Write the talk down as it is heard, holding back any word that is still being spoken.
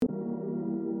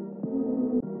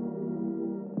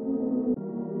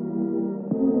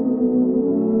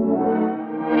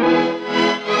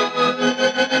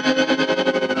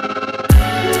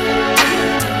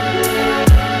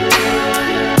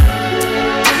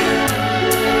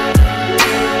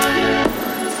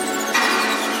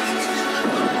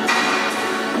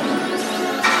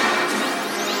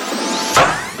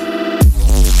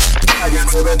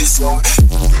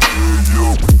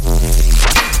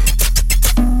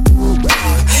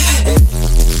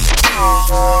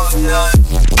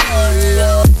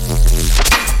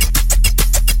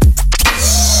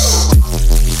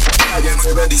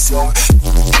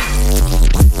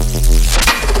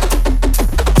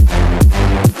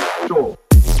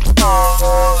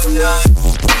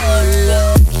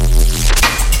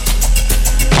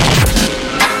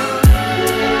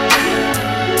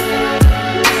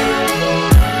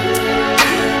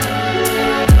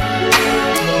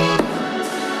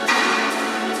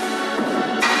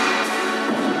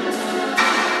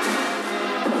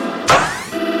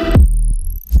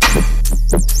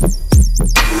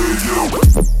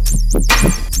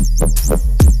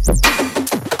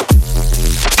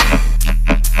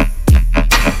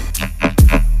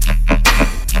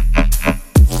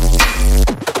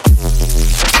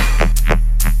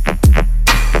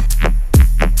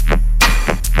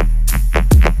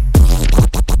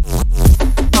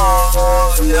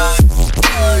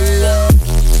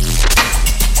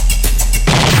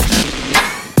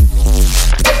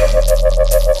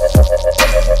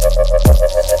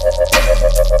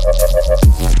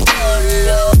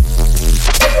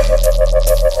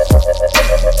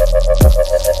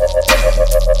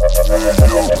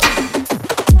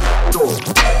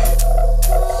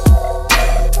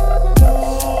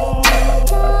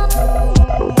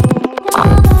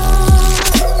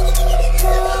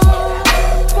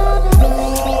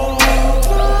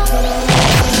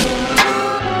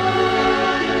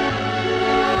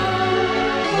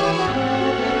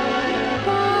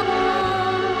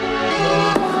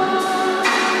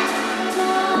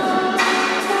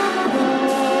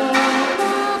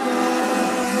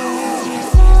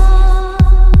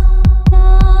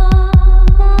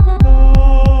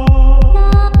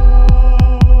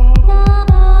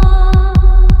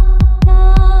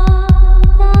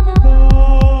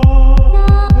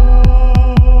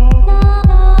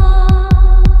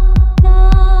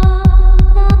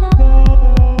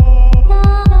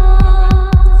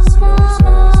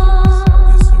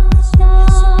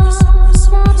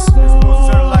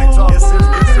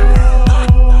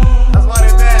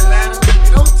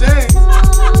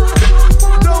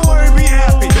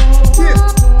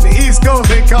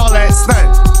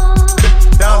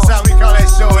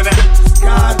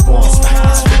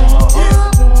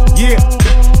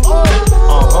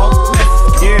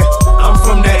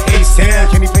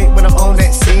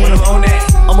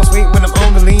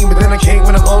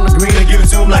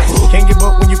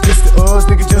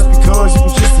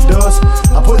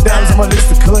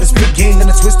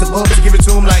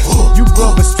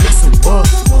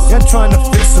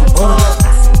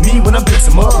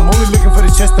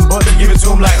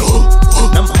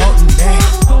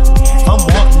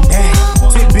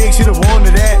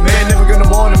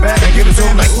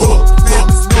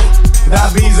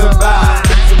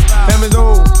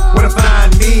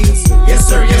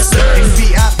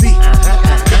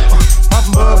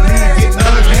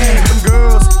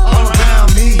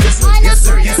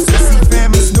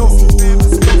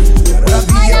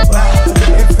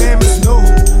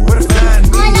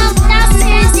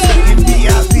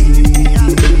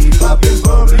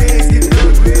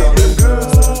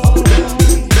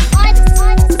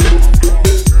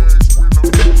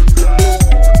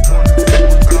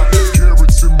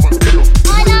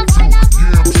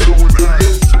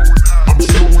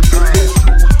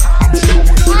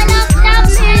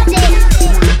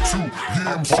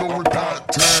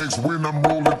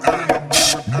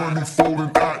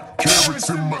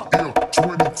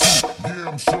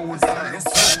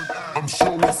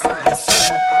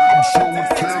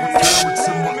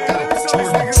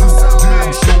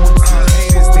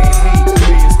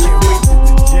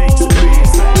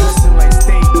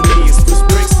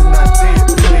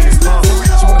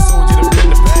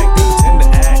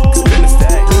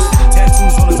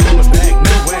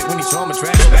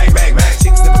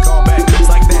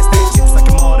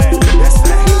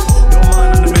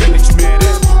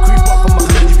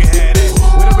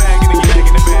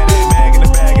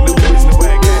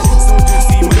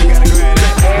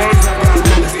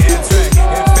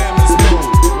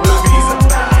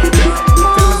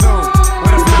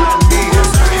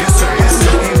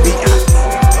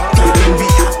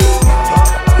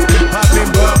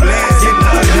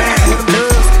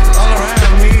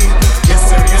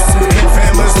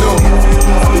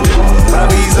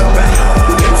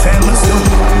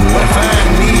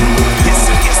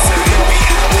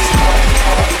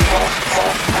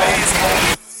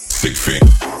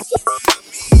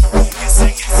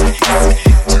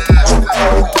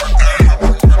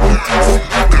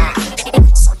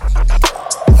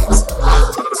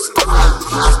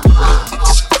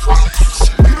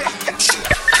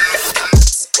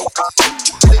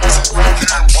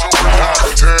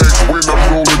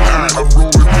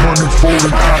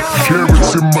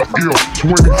Carrots in my ear.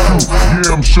 22,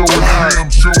 yeah, I'm showing high. I'm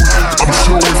showing high. I'm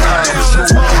showing high. I'm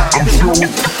showing high. 22,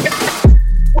 yeah,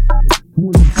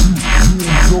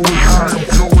 I'm showing high. I'm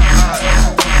showing high.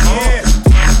 Yeah.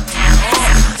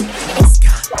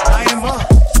 I am up.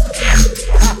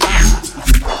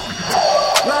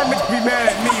 Line make me mad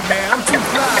at me, man. I'm too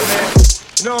fly, man.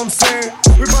 You know what I'm saying?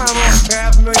 We buying off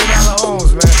 $500,000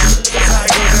 homes, man. That's how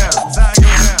it go down. That's how it go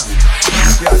down.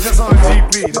 Yeah, just on the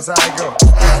GP. That's how it go.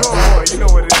 Control boy, you know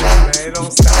what it is, man. It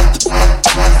don't stop.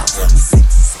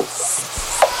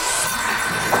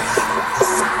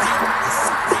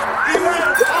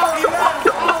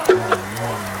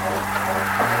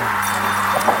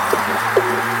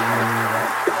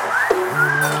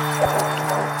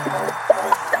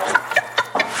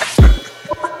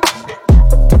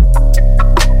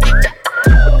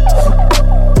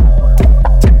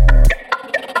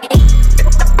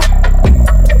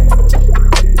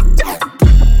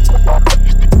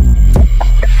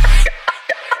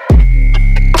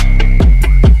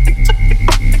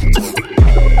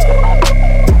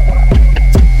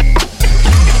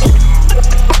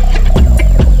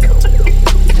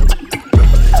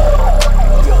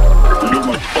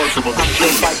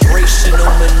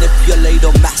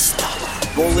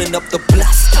 Up the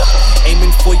blaster,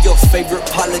 aiming for your favorite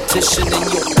politician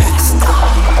and your pastor.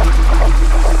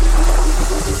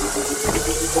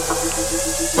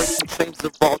 Breaking chains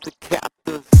of all the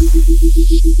captives.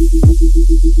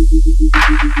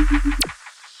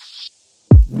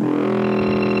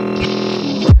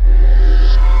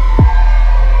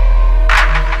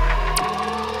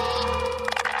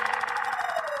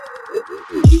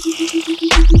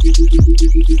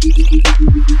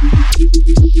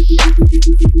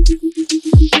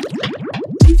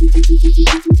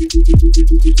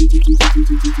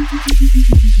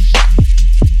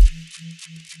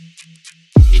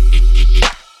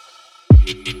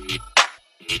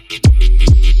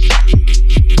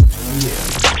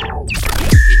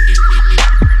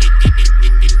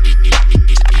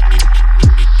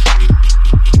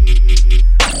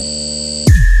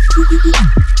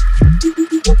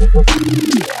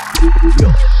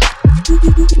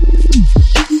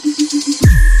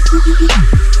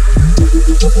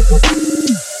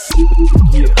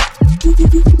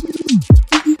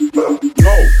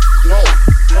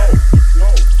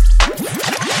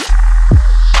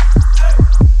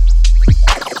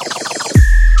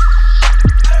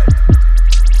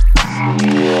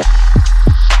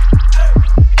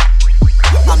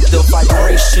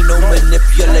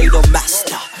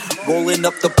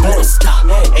 Up the blaster,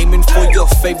 aiming for your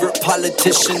favorite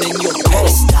politician and your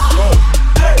pastor.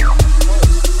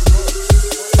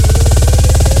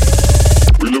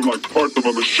 We live like parts of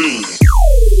a machine.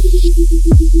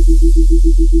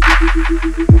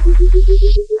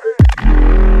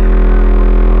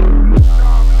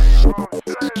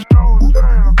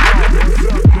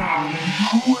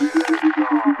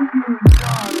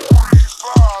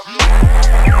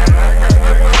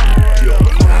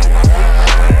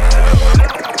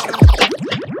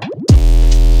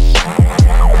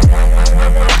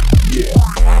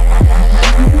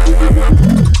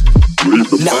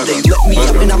 Now they let me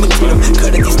up and I'ma get them.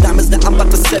 Cutting these diamonds that I'm about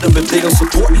to set them. If they don't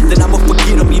support, then I'ma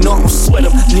forget them. You know I'ma sweat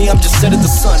them. Me, I'm just set of the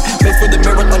sun. Made for the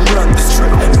marathon run. This trip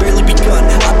had barely begun.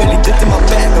 I barely dipped in my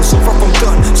bag. I'm so far from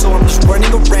done. So I'm just running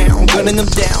around, gunning them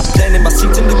down. Planting my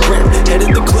seats in the ground. Head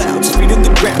in the clouds, feet in the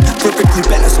ground. Perfectly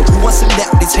balanced, so who wants it now?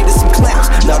 These haters some clowns.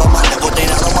 Not on my level, they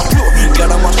not on my floor.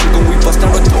 Got on my sugar, we bust down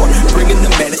the door. Bringing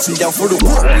the medicine down for the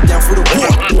war. We down for the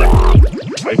war.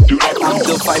 I'm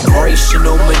the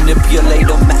vibrational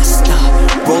manipulator master,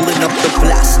 rolling up the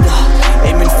blaster,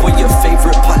 aiming for your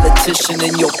favorite politician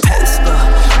and your pastor,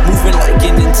 moving like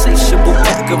an insatiable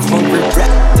pack of hungry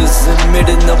raptors,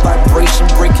 emitting the vibration,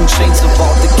 breaking chains of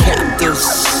all the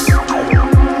captives.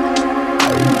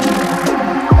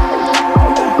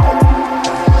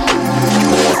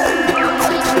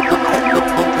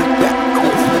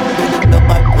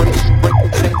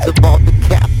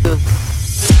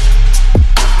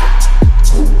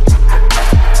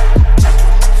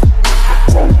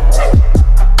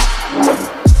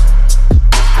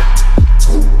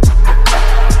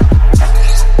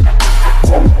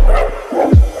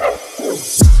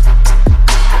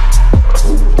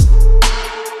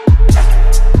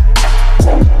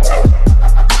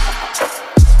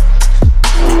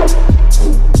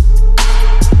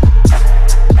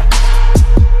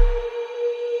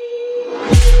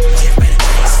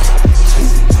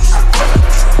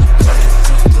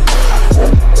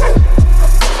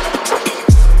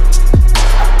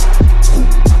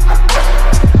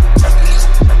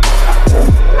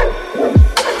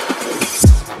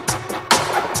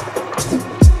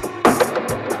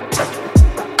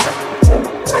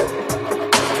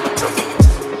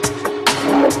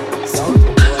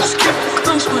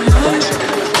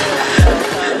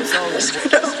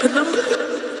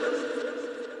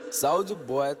 Soulja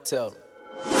Boy, tell him.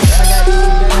 I got these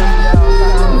bands, y'all,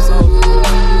 call them Soulja Boy.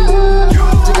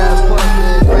 Just gotta punch me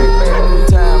and crack back every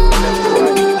time from left to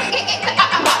right.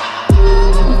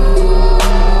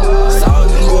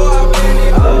 Soulja Boy, I been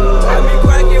it. Why me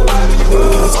crack it, why me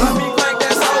roll? Why me crack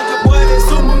that Soulja Boy, that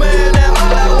Superman, that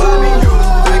all I why me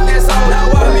crack that Soulja,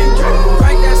 why me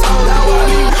crack that Soulja, why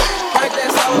me crack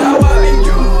that Soulja, why me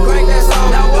crack that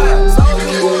Soulja, why Soulja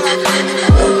Boy, I been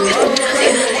it. Why me crack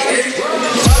it, why me roll?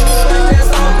 Why me crack that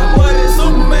Soulja Boy, that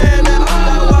Superman, that all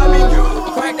I why me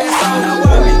crack that Soulja,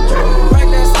 why me crack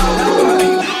that Soulja,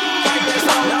 why me crack that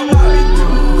Soulja, why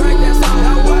me crack that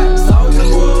Soulja, why Soulja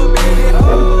Boy, been it.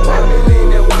 Why me lean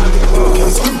that, why me roll?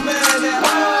 Superman, that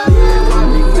all, yeah, why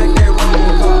me crack that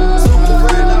roll car?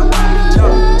 Superman, that why me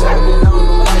jump, jumping on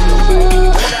them like no baby.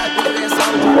 When I do that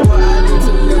Soulja Boy, I need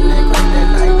to live that, crack that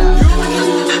night down.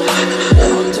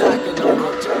 I'm jocking on,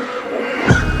 I'm jocking.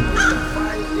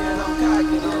 Fight, then I'm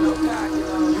cocking on, I'm cocking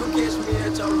on. You catch me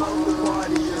at your local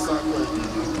party, yes I could.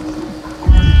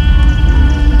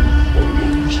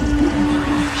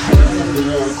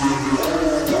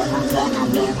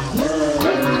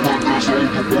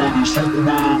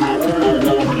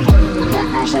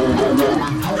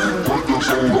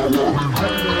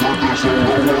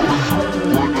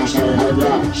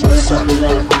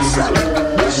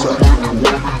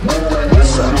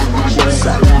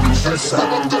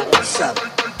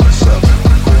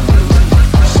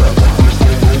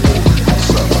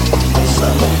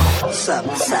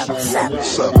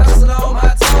 Bouncing on my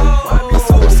toe, I be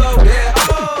so dead.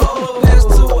 There's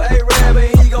 2 A-Rab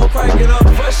and he gon' crank it up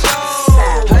for sure.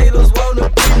 Haters wanna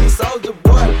beat me, Soulja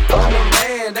Boy, I'm a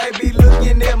man. They be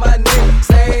looking at my neck,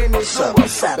 saying it's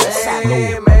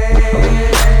man, man.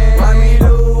 Why me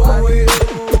do it?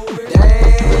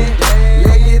 Damn,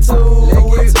 leg it too.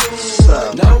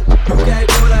 No, you can't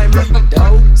do it like me,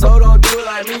 though. So don't do it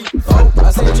like me. Oh,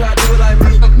 I see you try to do it like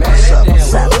me. Man, that damn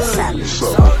ugly.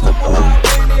 Soulja Boy, I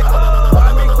been it. Why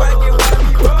me crank it? Why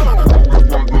me roll?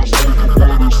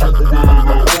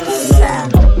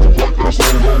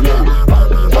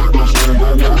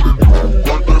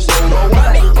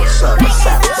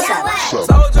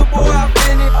 Soulja Boy, I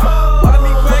been it. Why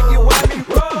me crank it? Why me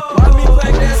roll? Why me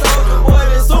crank that Soulja Boy,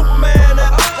 that Superman,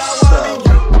 that all I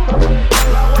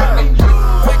why me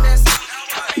crank that Soulja,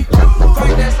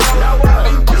 crank that Soulja, why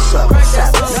me crank that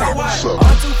Soulja, why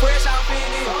I'm too fresh, I'm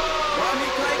feeling. Why me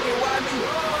crank it? Why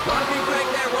me crank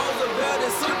that Roosevelt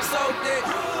and super soaked it,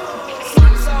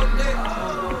 super soaked it,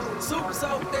 super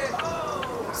soaked it,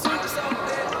 super soaked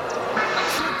it,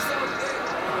 super soaked it.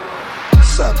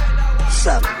 Sup,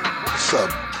 sup,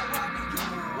 sup,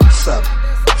 sup,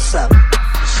 sup, sup,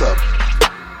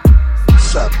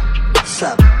 sup,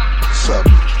 sup, sup,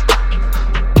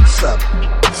 sup,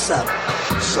 sup,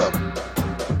 sup,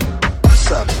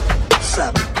 sup, sup,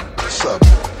 sup,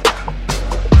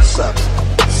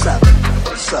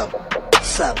 sup, sup,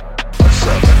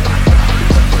 sup,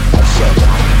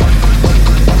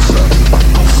 sup,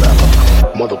 sup,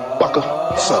 motherfucker,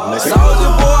 sup, nigga. Soulja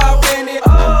Boy, I been it.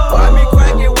 Why me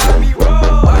crank it? Why me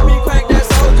roll? Why me crank that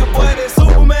Soulja Boy, that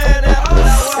Superman, that all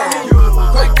I why me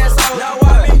crank that Soulja,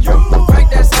 why me crank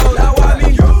that Soulja, why me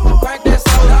crank that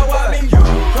Soulja, why me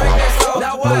crank that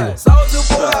Soulja, why Soulja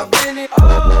Boy, I been it.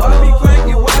 Why me crank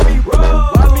it? Why me roll?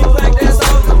 Why me crank that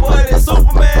Soulja Boy, that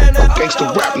Superman, that Gangsta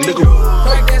rap, nigga.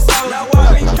 crank that Soulja, why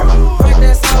me crank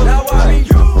that Soulja, why me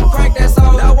crank that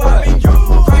Soulja, why me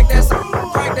crank that Soulja,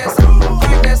 crank that Soulja,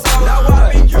 crank that Soulja, why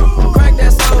me crank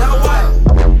that Soulja, why.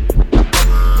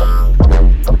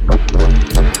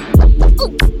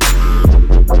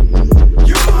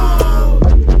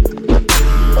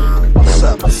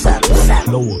 Sup, sup, sup,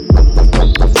 lower.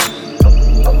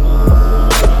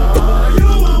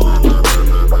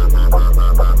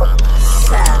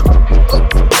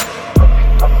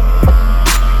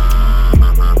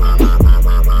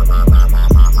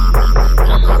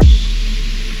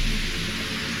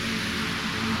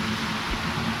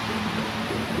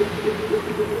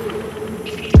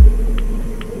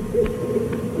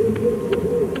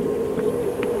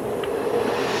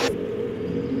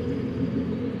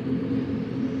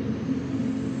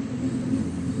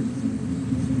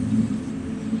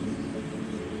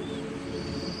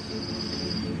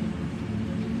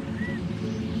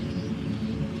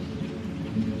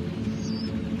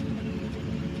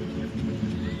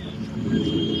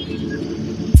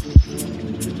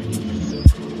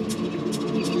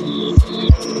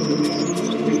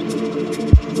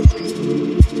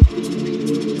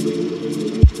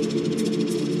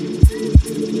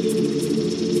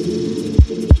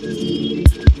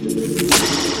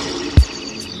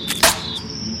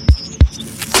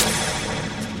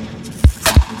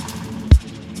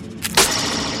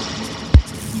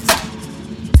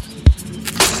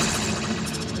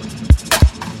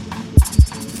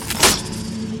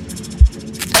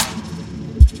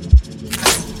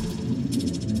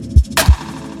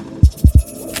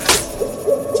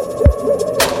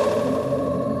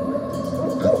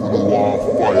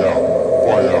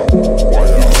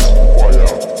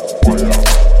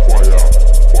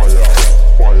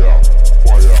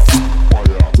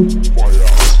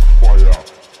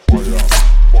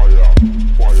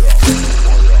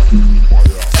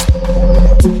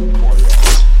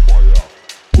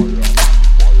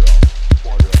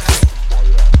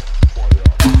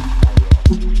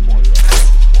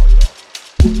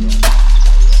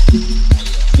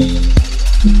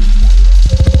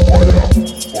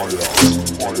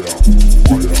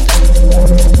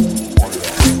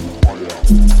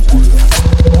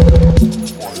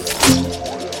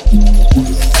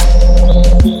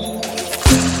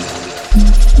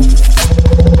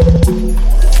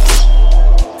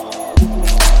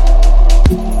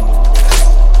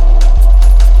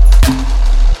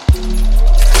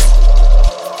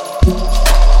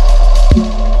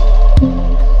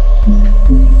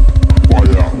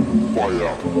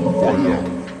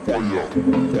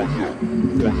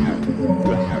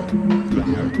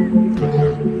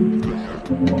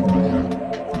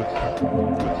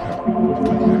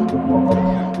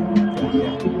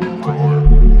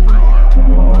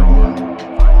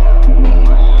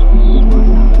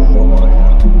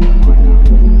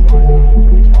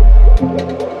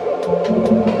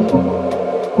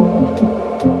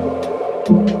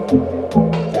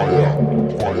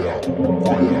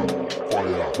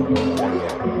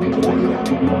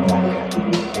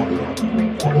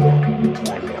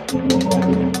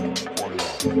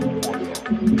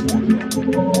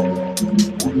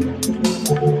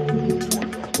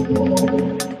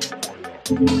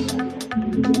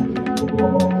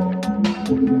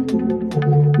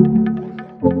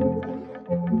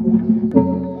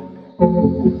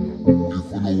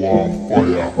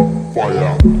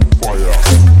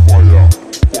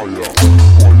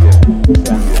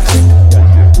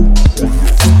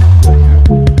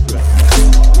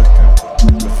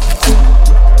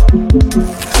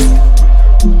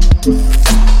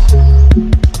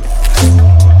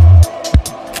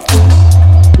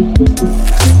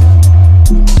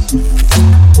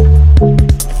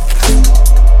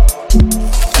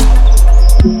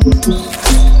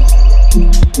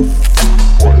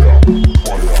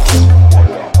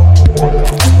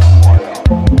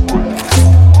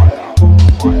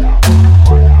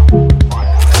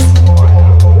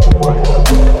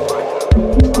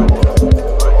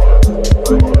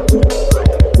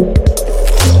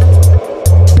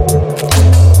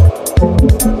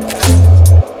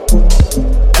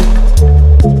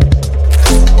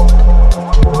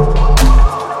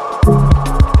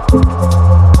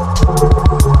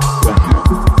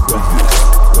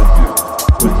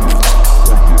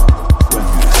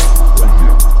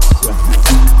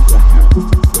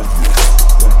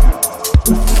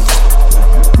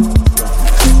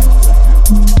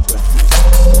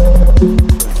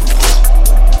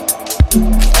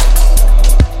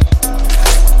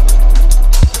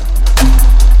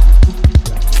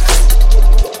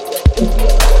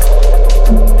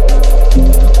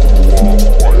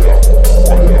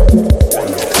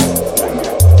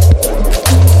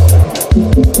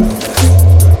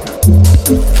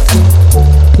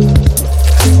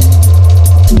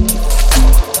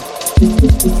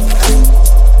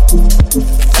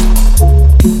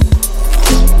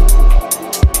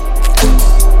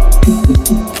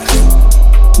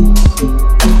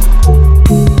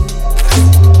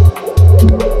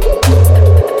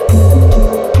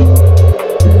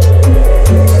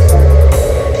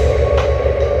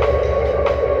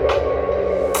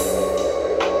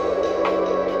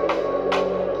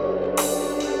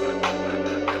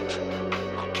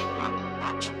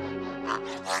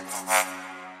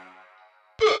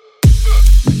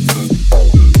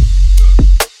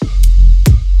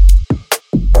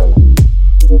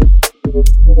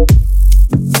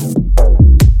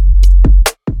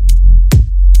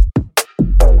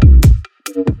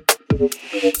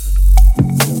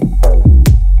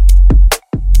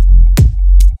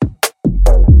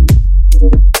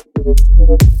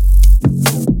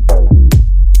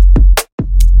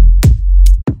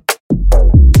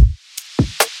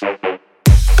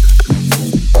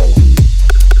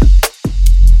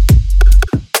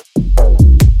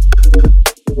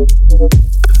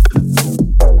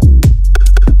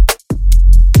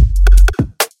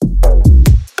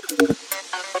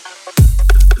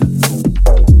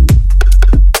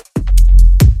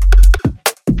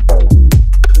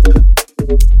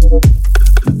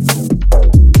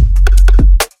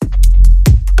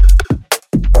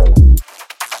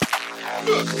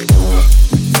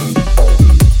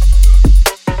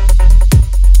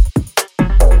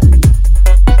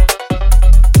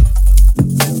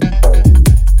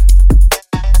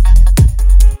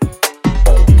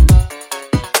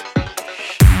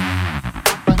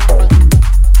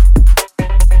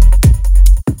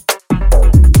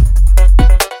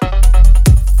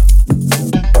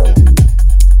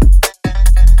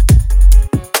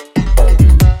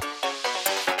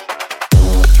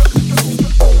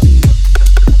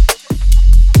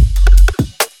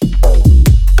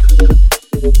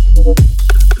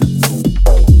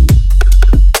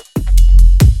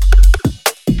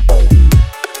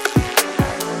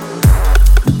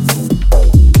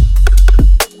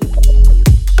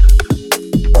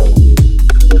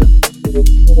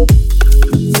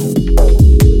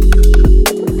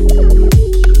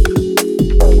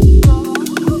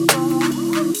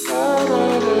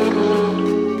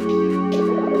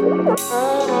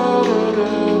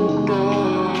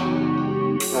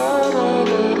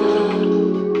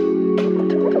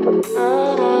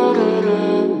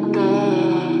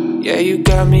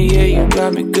 Yeah, you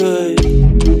got me good.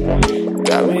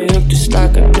 Got me hooked to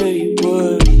just like I knew you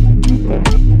would.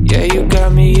 Yeah, you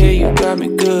got me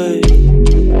good.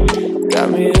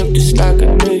 Got me hooked just like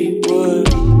I knew you would.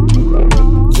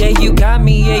 Yeah, you got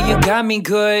me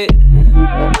good.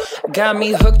 Got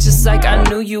me hooked just like I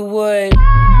knew you would.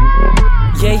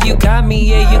 Yeah, you got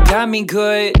me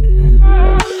good.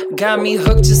 Got me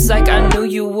hooked just like I knew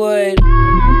you would.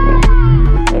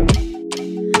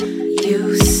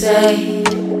 You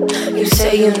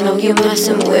say you know you're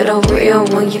messing with a real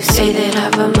one. You say that I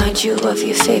remind you of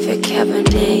your favorite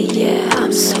Cabernet. Yeah,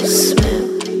 I'm so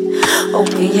smooth.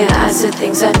 Open your eyes to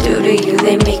things I do to you.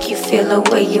 They make you feel a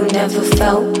way you never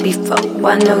felt before.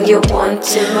 I know you want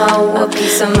to know. A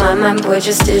piece of my mind, boy,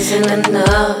 just isn't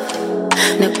enough.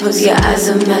 Now close your eyes,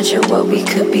 imagine what we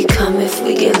could become. If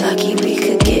we get lucky, we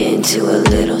could get into a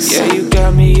little something. Yeah, you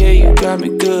got me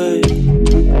good.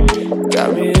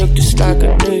 Got me hooked just like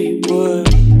I knew you would.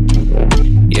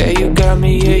 Yeah, you got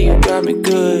me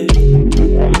good.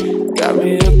 Got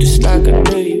me hooked just like I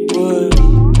knew you would.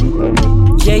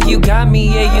 Yeah, you got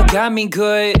me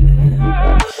good.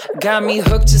 Got me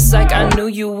hooked just like I knew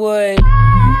you would.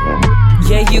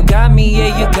 Yeah, you got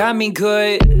me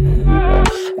good.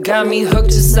 Got me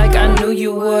hooked just like I knew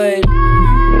you would.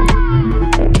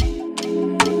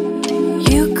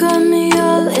 You got me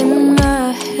all in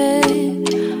my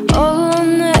head, all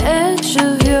on the edge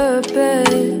of your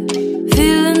bed.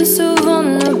 Feeling so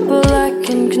vulnerable, I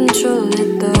can control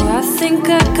it though. I think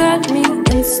I got me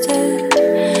instead.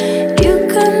 You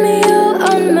got me all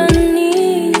on my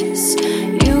knees.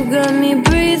 You got me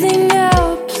breathing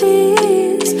out,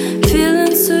 please.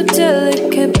 Feeling so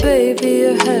delicate, baby,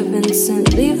 you're heaven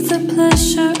sent. Leave the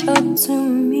pleasure up to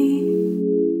me.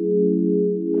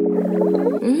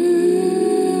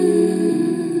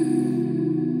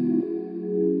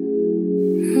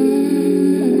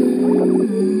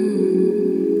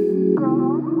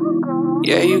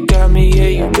 Yeah, you got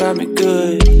me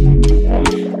good.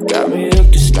 Got me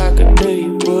hooked just like I knew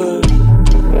you would.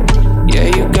 Yeah,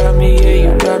 you got me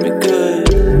good.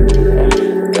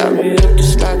 Got me hooked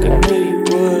just like I knew you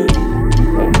would.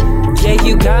 Yeah,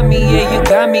 you got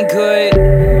me good.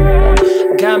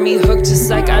 Got me hooked just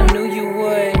like I knew you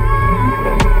would.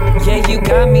 Yeah, you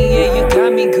got me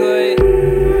good.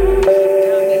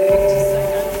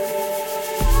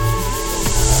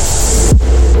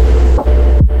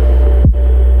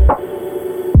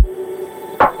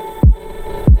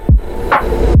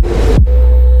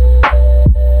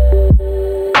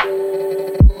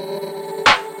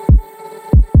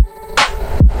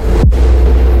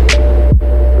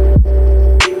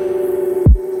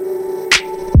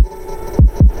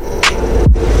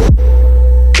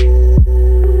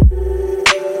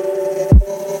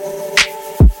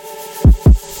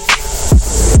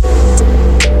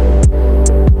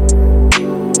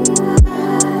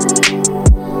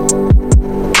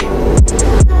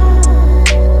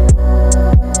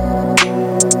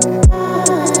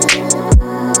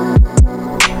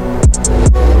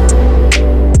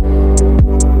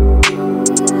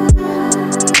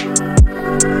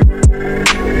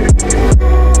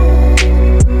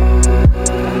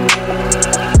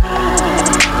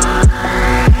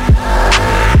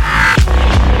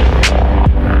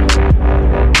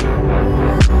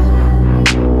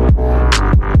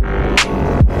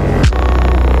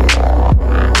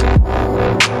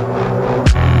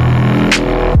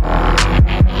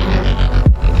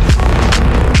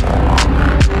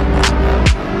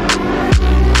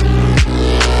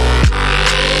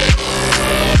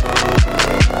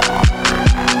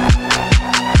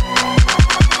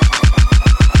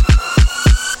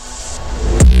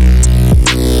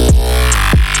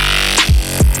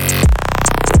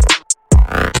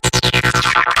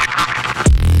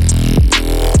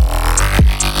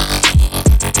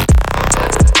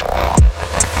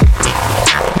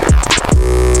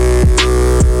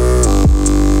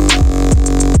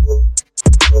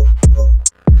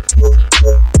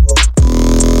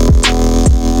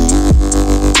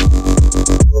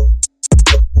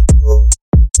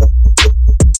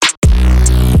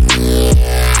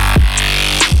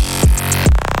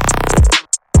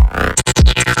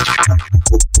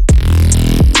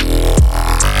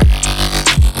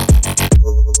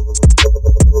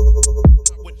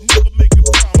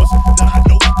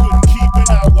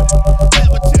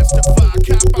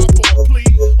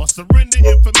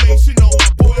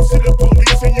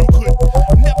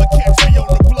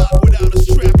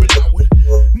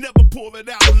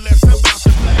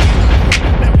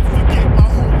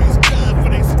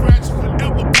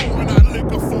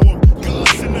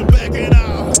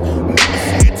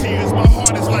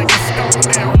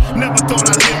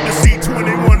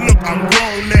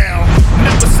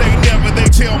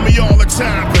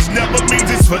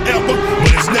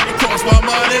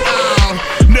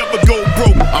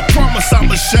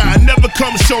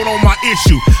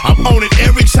 own it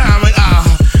every time, and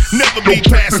I'll never be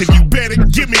passive. You better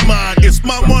give me mine. It's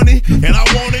my money, and I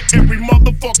want it every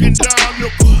motherfucking dime.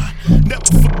 Never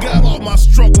forgot all my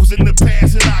struggles in the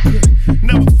past, and I could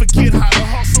never forget how to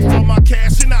hustle for my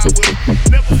cash, and I will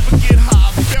never forget how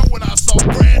I felt when I saw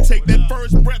Brad take that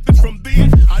first breath, and from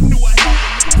then I knew I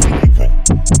had to make it.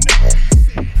 Could never be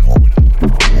said.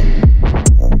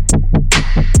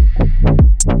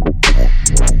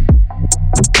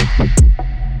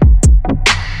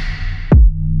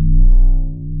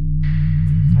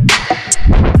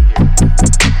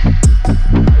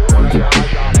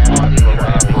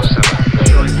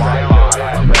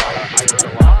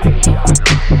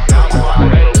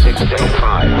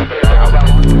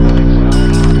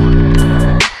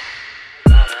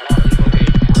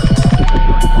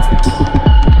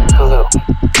 Hello,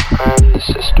 I'm the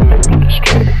system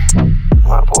administrator.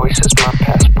 My voice is my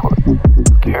passport.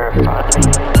 Verify me.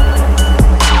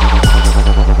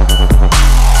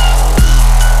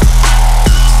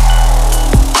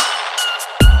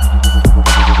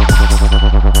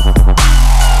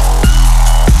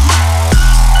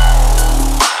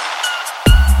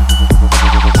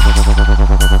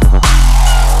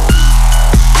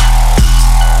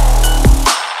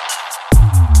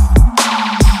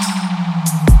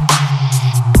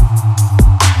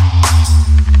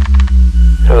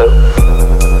 Hello?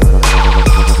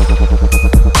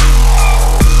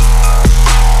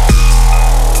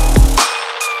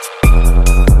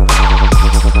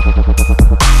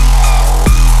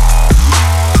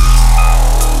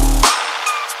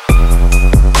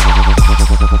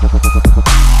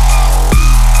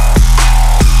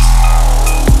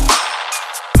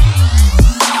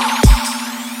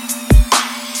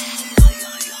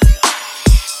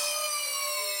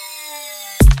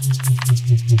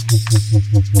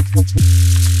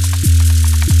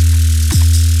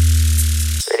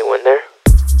 Anyone there?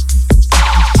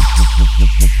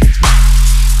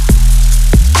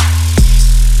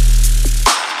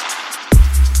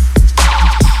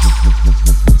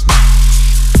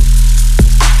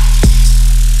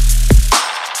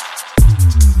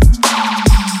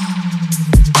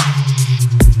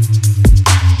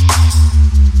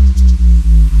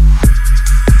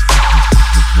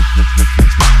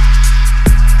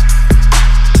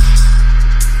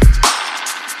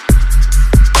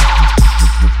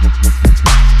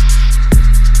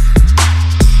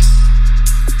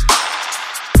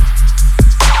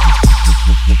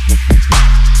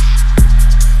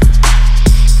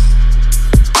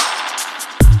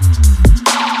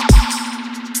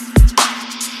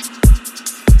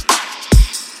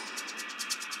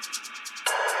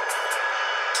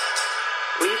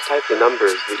 Please type the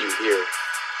numbers that you hear.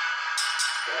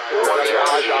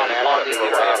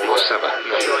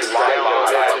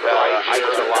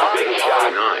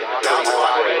 9.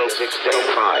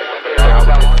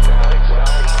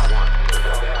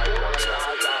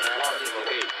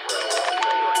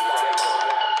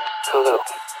 Hello,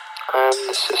 I'm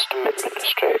the system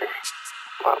administrator.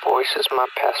 My voice is my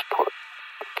passport.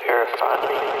 Verify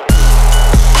me.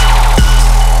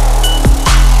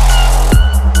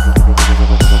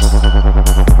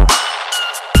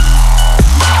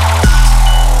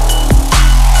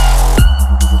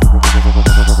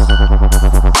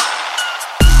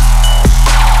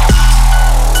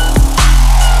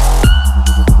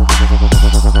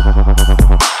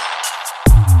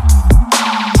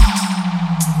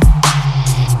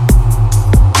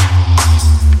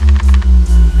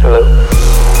 Hello?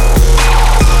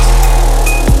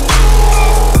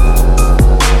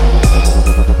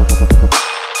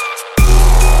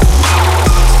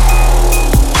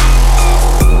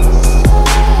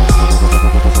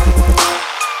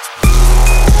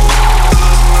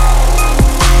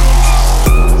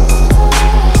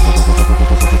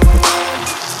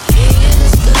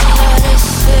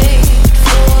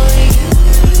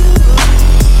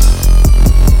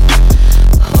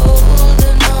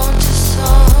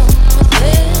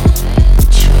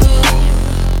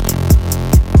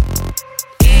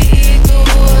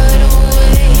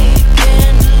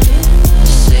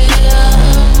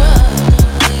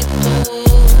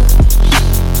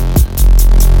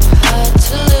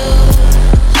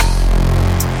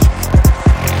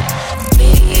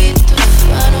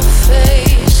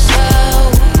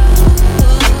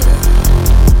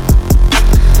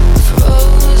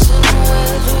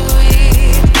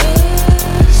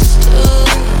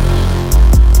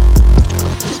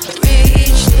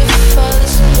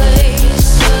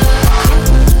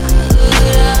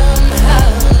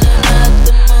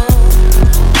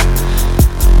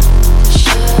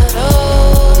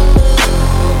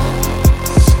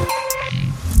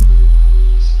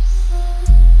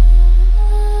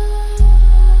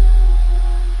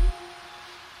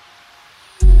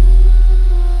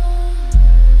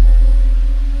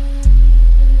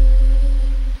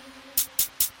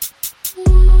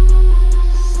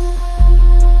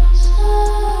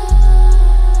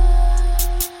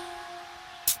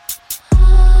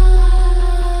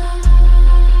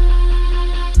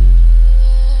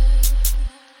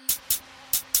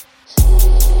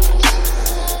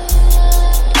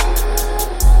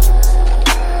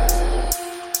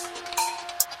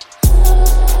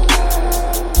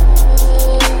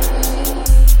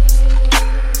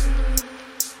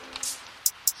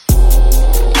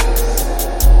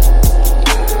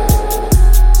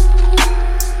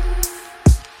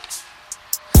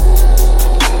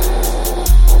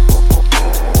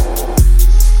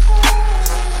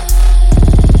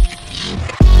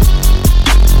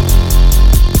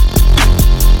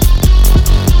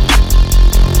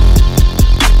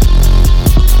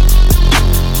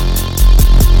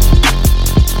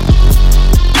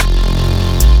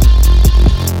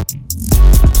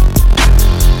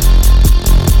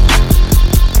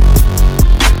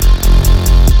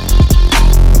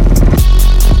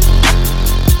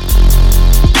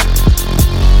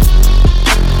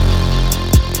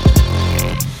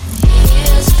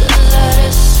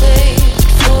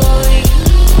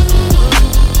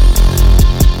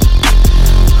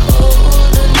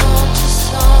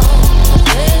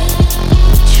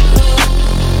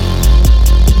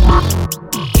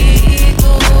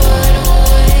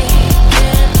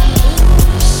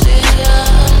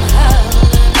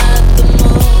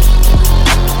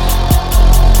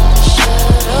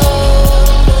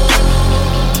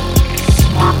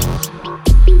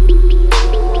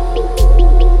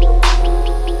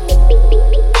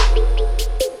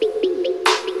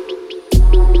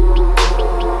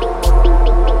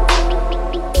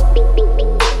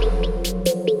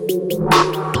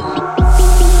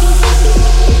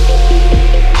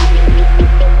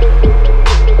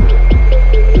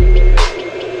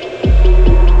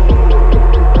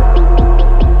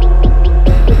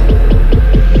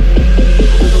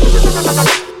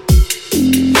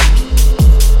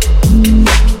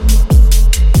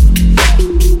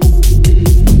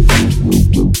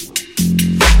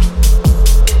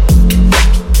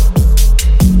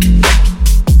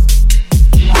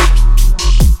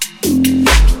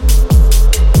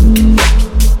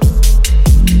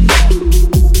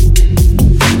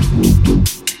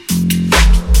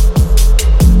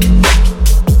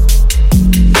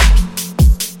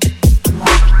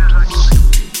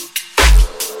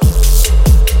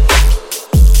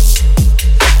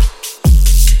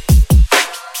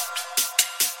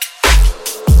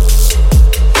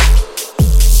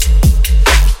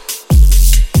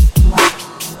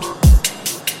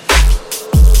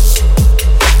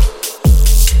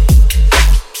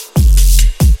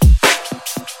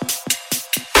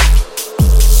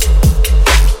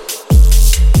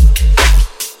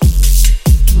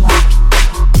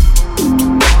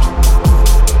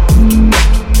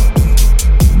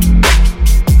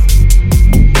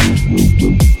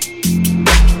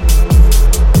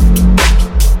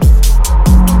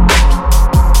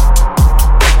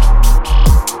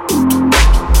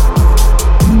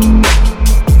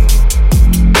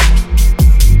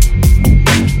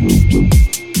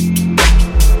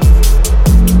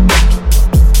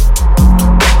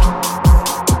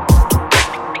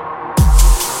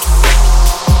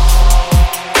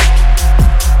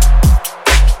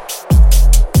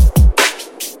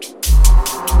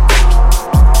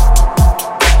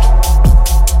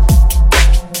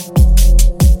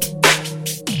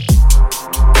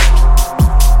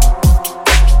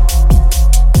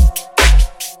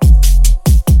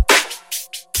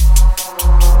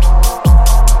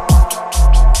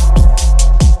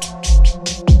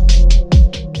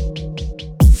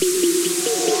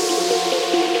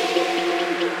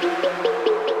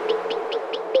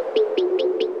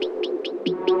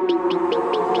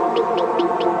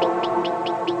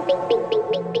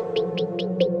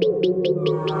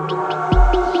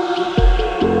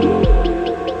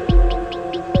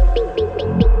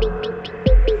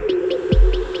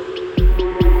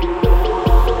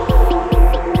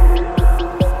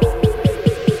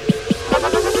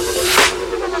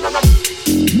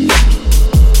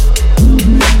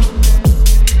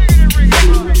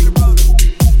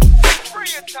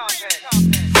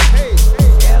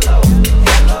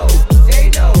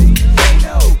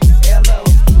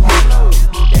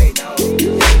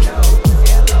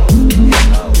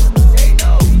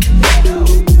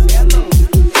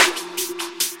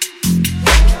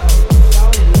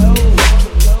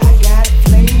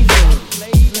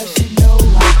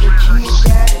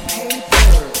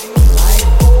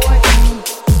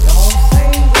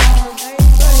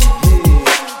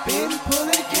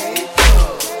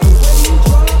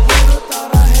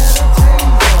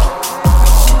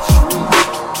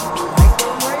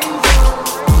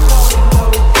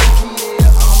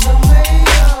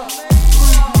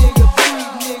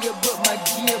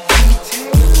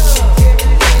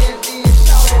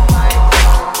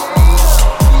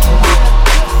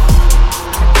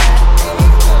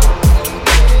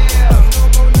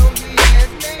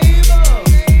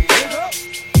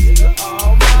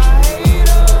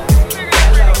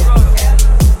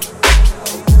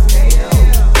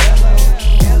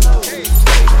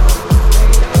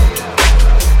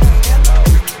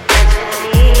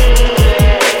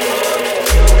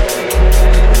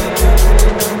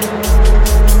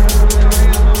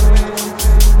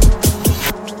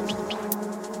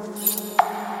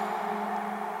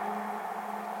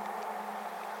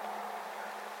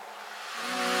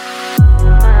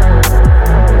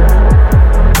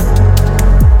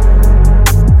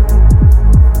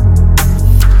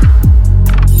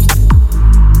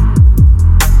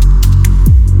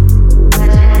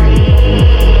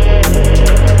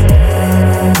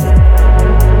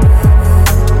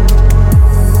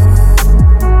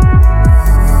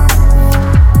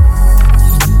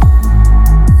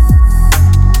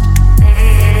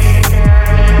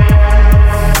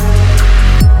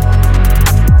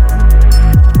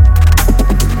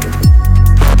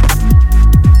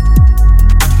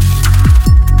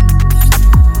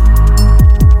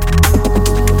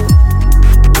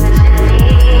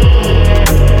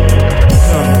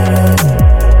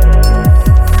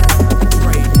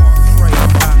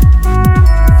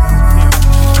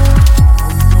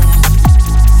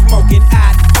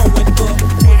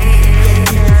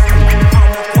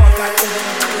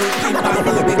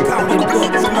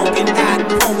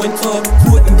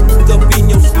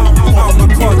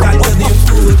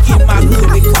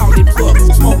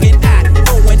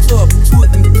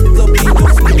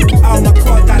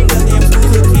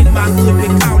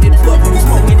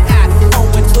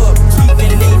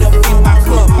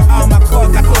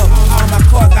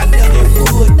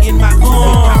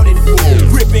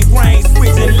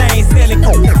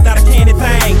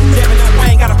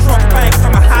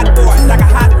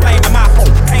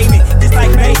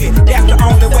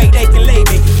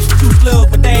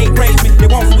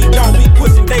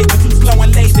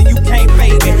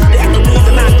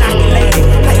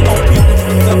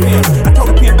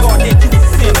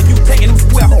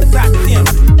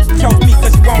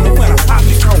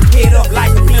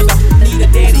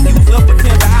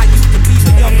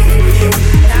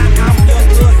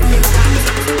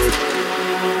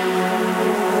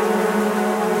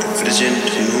 urgent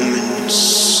moments,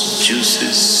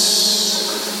 juices.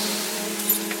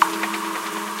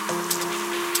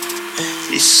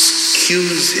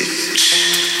 Excuse it,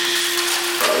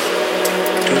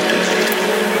 totally,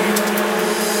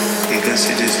 because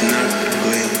it is not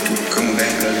going to come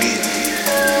back again.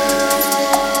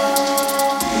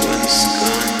 Once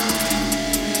gone,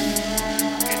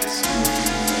 it is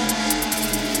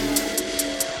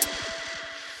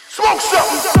Smoke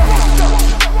something!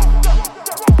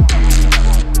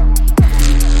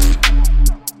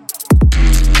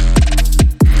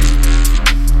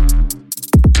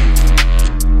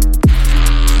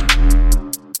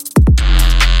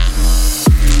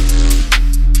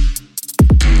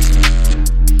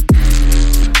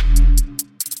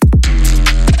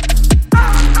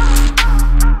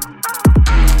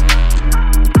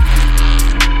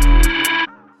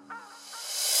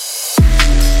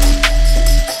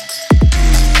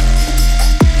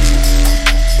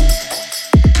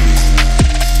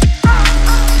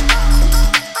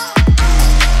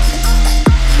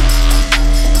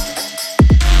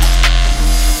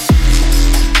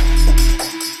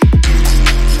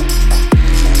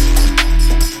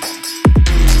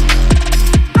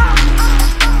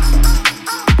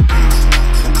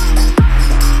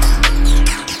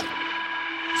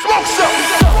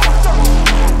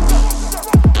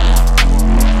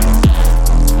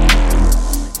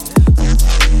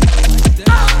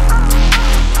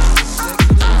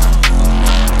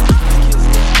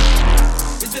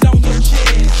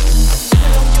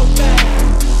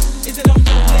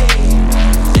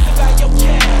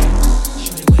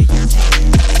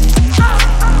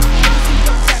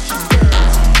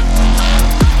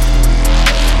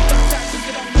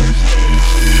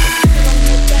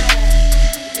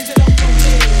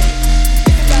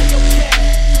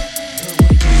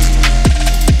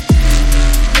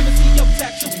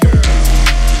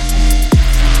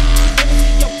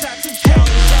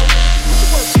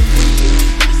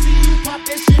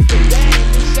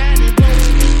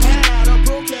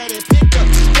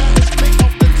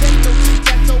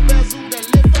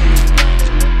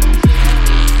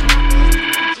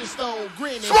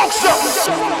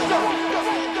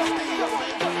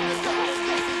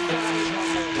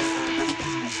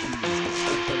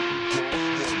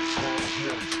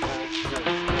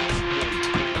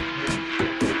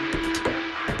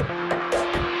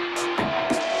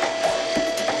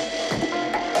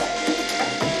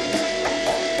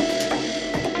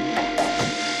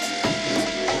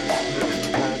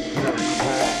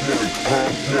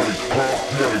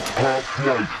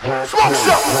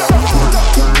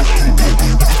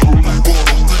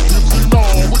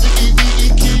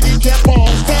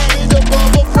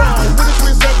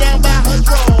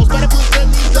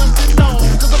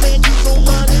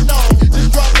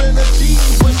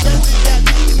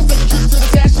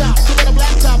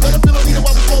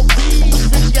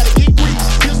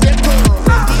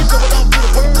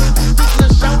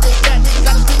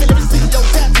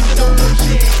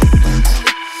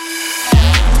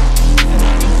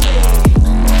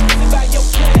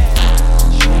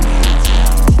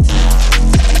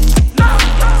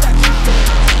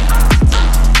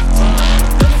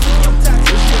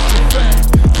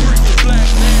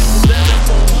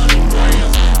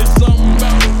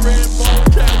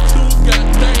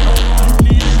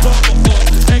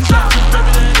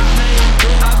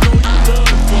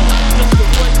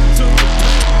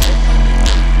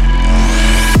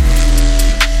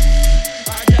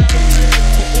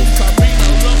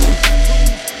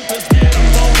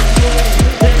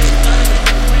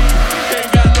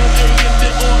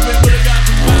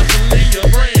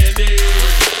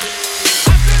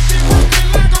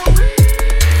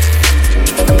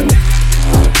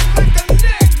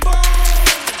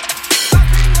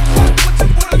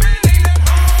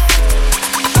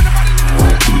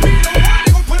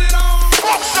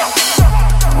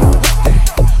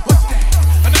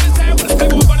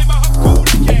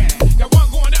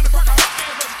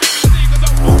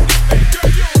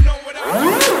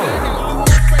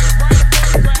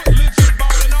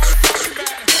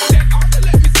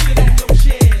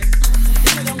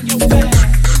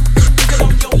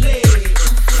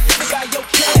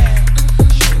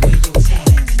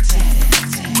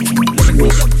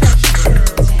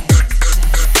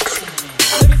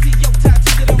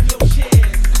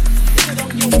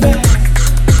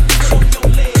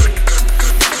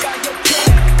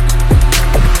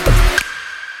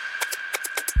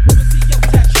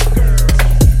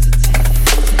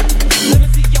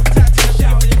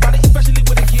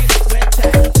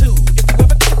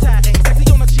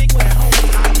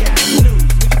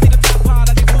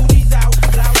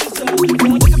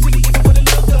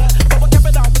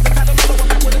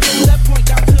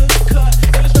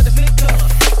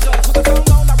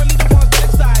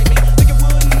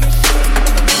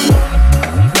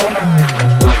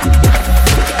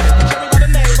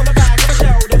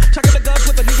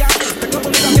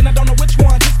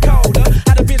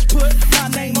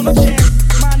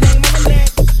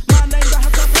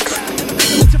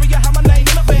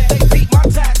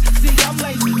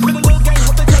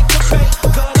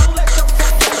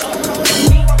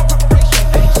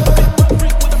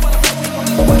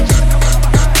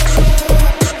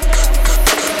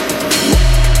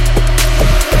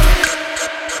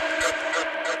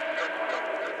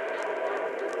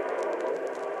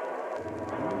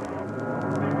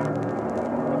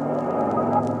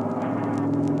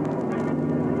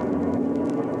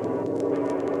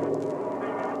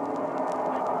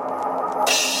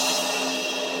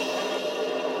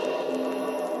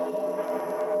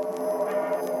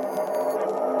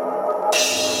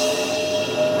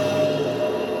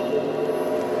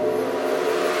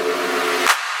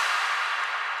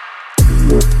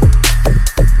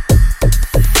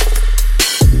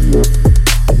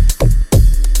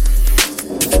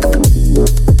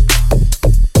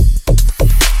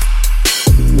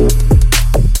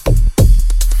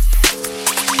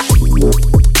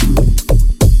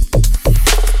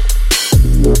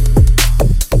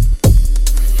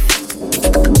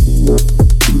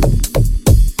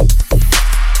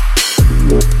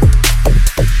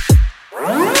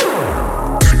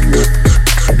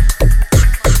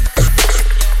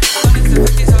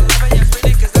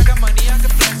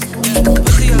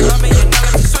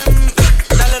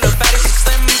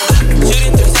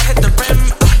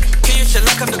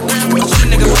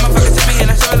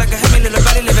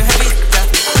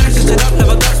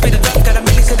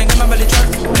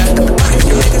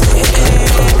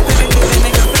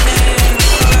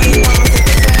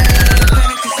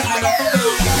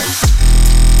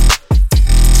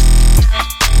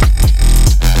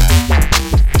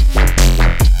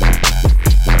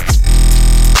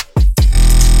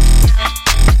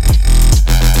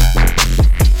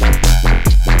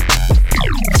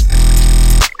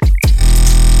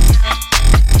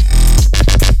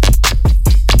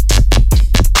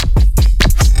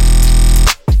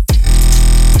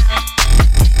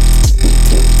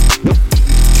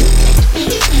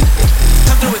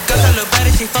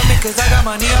 cause I got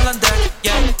money all on deck,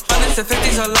 yeah. Hundreds and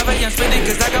fifties all over, yeah, I'm spinning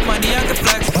cause I got money I can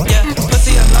flex, yeah.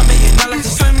 Pussy I love me, you know like to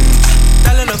swim.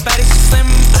 That little baddie, she slim.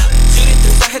 Shooting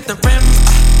threes, I hit the rim.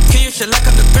 Kill you shit like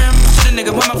I'm the grim. Shoot a nigga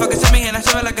when my fuckers hit me, and I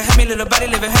shove it like a heavy little body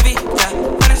living heavy, yeah.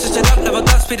 When I switch it up, level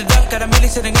up, speed it up. Got a milli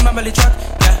sitting in my belly truck,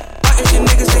 yeah. Why is you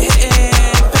niggas stay hitting?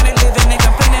 Panic living, they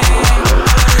complaining.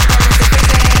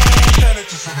 All of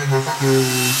these problems, they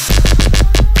facing.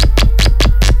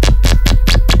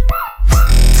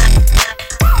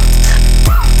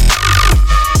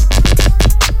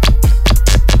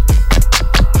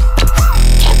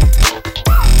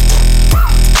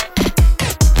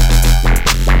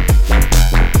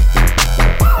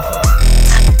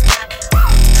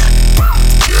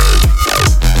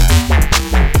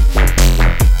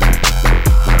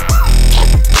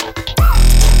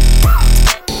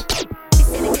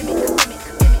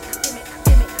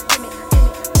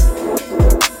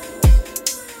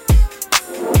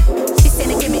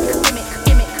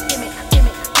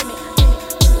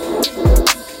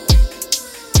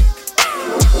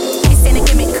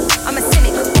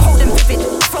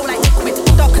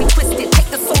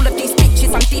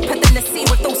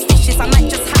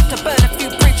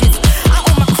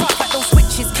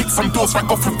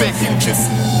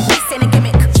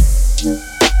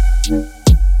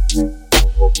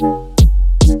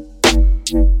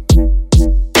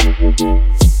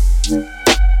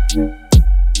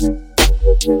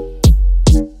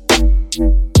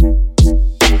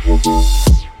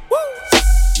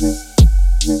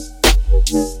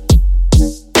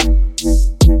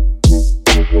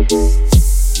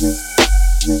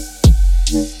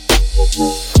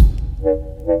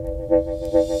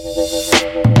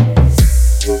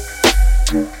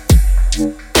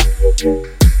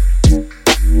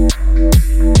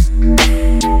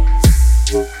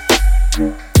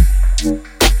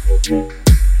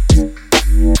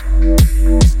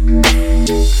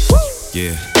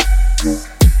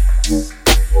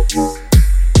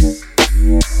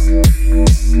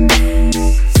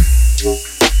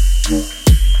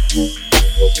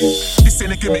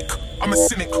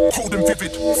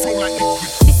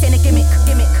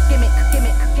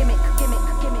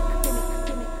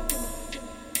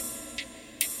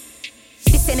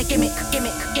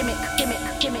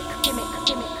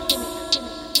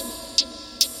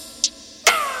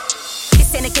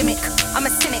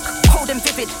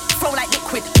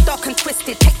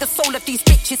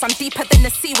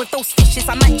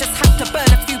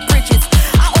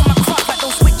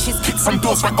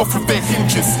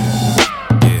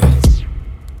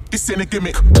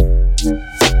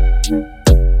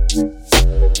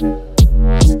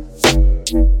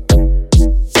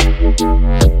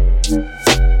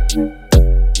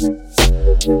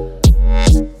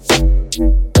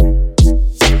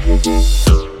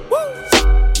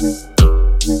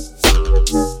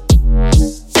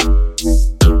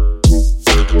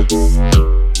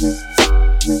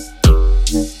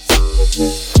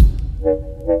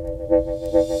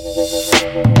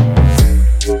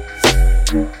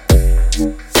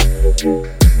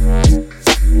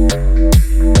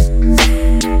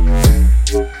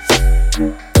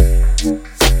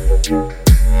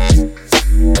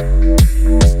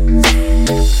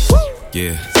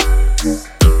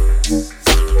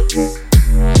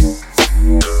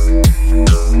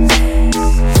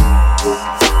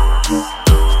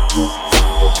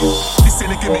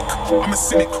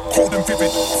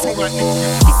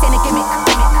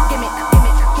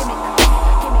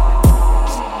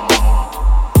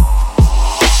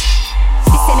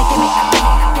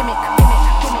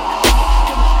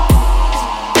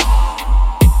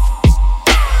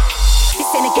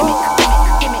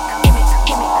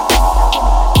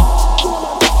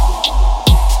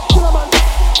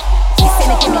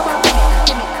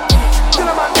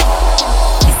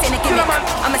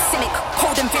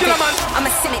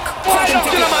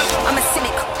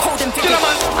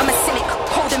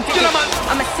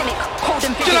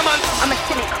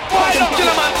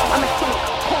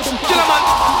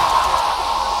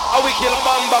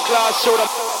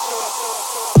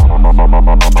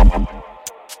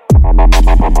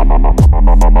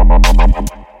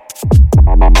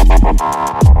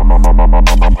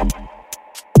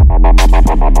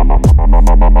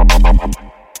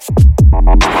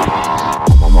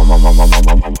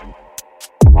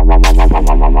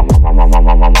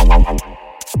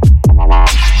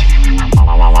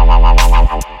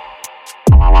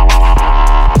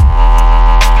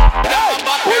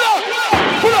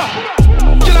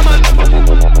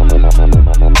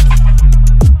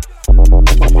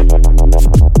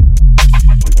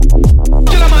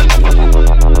 Kill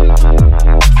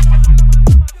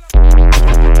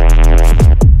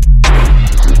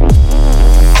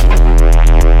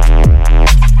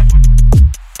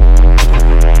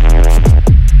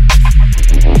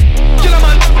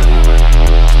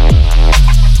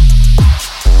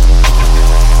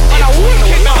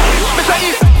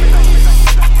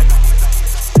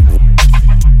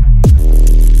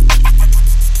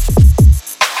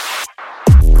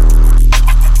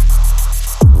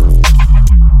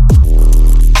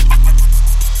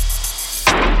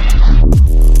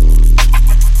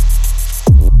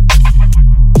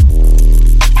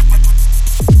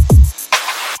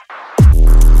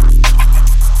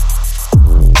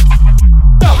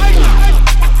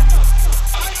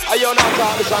not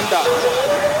talk this and that.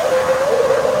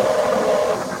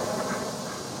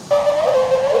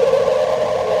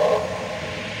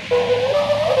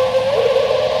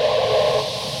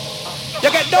 You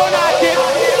get donated,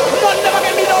 none never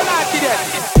get me donated yet.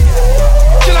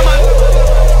 Killer man.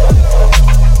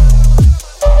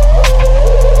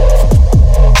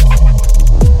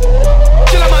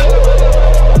 Killer man.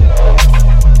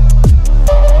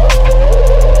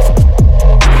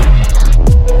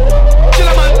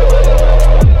 Killer man.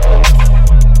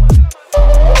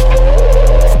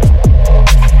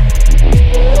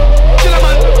 Killer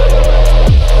man.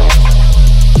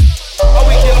 How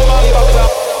we kill a man back now?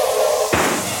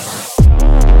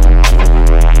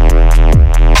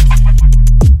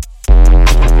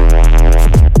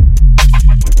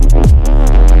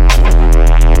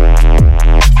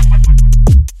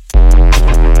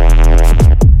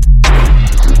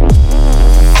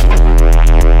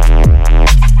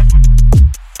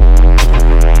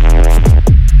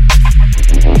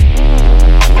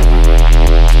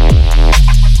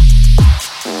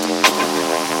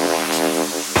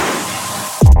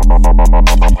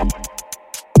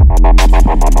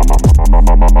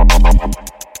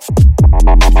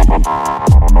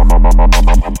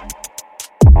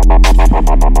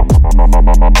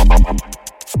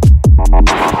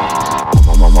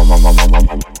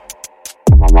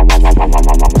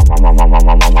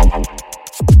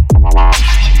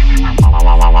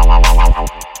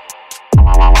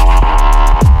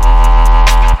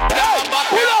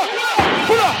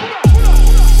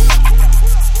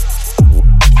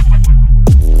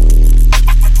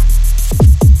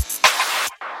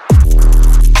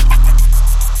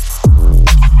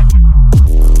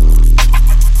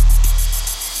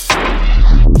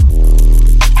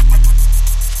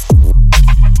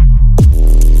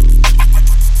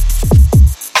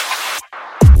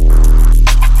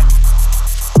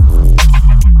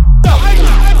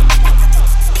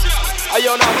 Are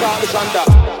you not talking this and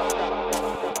that?